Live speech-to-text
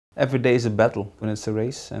Every day is a battle when it's a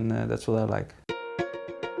race, and that's what I like.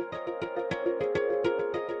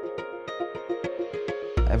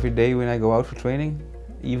 Every day when I go out for training,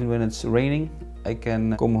 even when it's raining, I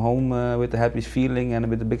can come home with a happy feeling and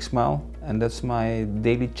with a big smile. And that's my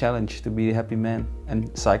daily challenge, to be a happy man.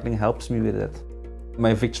 And cycling helps me with that.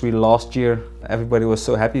 My victory last year, everybody was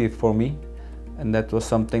so happy for me. And that was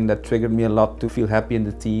something that triggered me a lot to feel happy in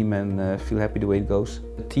the team and feel happy the way it goes.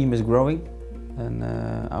 The team is growing, and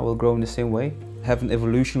I will grow in the same way. Have an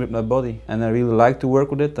evolution with my body, and I really like to work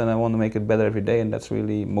with it, and I want to make it better every day, and that's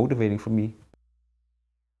really motivating for me.